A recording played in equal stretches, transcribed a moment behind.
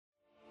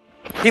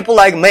People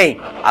like me,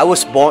 I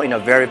was born in a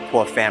very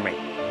poor family.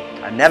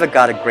 I never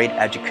got a great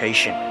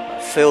education.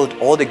 Failed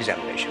all the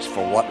examinations.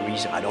 For what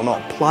reason? I don't know.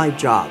 Applied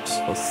jobs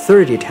for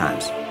 30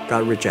 times,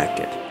 got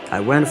rejected. I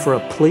went for a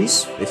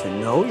police. They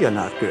said, no, you're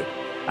not good.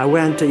 I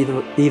went to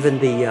even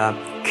the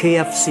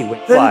KFC.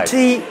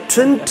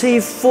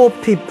 24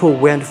 people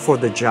went for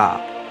the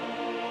job.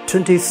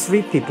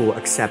 23 people were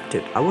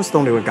accepted. I was the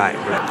only one guy.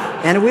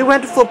 And we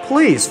went for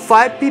police.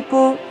 5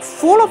 people,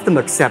 4 of them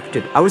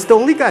accepted. I was the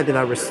only guy that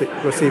I received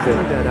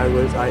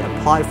it. I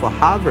applied for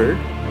Harvard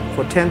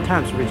for 10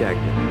 times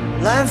rejected.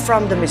 Learn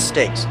from the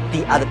mistakes,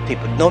 the other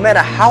people. No matter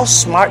how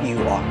smart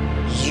you are,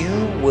 you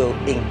will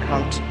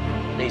encounter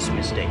these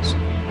mistakes.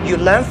 You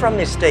learn from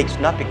mistakes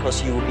not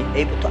because you will be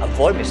able to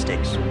avoid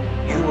mistakes.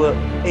 You will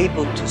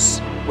able to,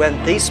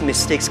 when these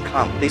mistakes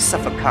come, this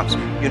suffer comes,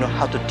 you know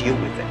how to deal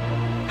with it,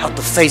 how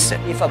to face it.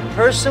 If a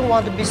person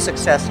wants to be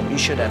successful, you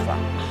should have a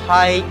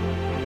high.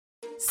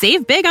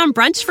 Save big on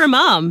brunch for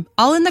mom,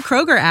 all in the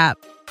Kroger app.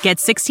 Get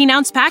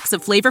 16-ounce packs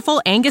of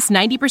flavorful Angus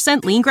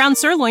 90% lean ground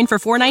sirloin for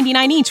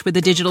 $4.99 each with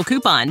a digital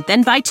coupon.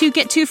 Then buy 2,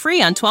 get 2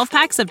 free on 12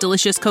 packs of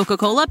delicious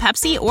Coca-Cola,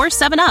 Pepsi, or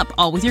 7-Up,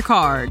 all with your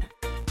card.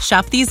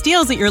 Shop these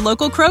deals at your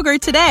local Kroger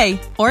today,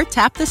 or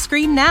tap the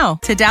screen now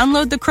to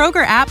download the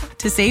Kroger app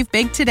to save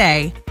big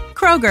today.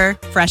 Kroger,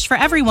 fresh for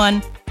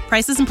everyone.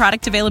 Prices and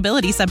product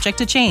availability subject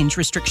to change.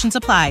 Restrictions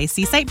apply.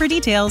 See site for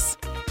details.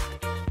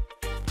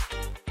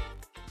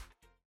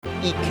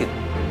 EQ.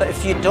 But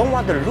if you don't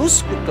want to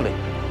lose quickly,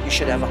 you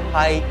should have a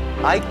high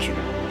IQ.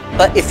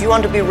 But if you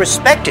want to be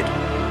respected,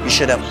 you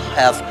should have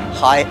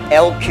high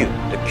LQ,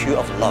 the Q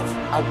of love.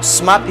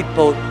 Smart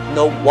people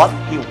know what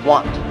he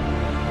wants.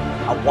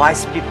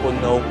 Wise people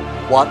know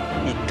what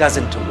he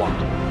doesn't want.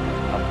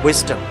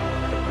 Wisdom.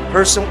 The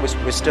person with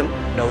wisdom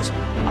knows,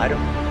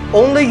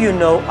 only you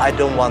know I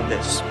don't want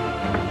this.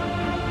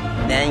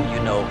 Then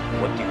you know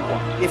what you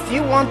want. If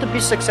you want to be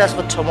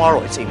successful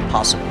tomorrow, it's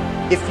impossible.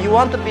 If you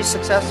want to be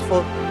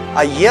successful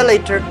a year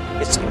later,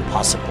 it's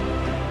impossible.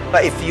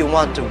 But if you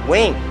want to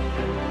win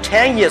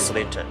 10 years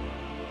later,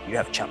 you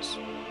have a chance.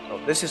 So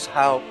this is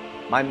how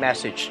my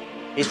message,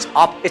 it's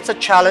a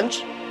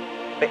challenge,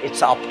 but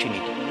it's an opportunity.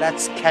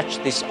 Let's catch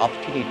this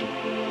opportunity.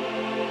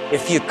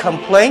 If you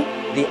complain,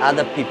 the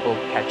other people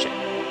catch it.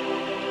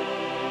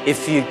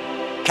 If you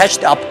catch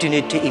the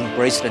opportunity,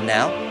 embrace it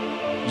now,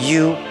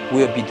 you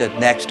will be the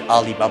next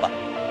Alibaba.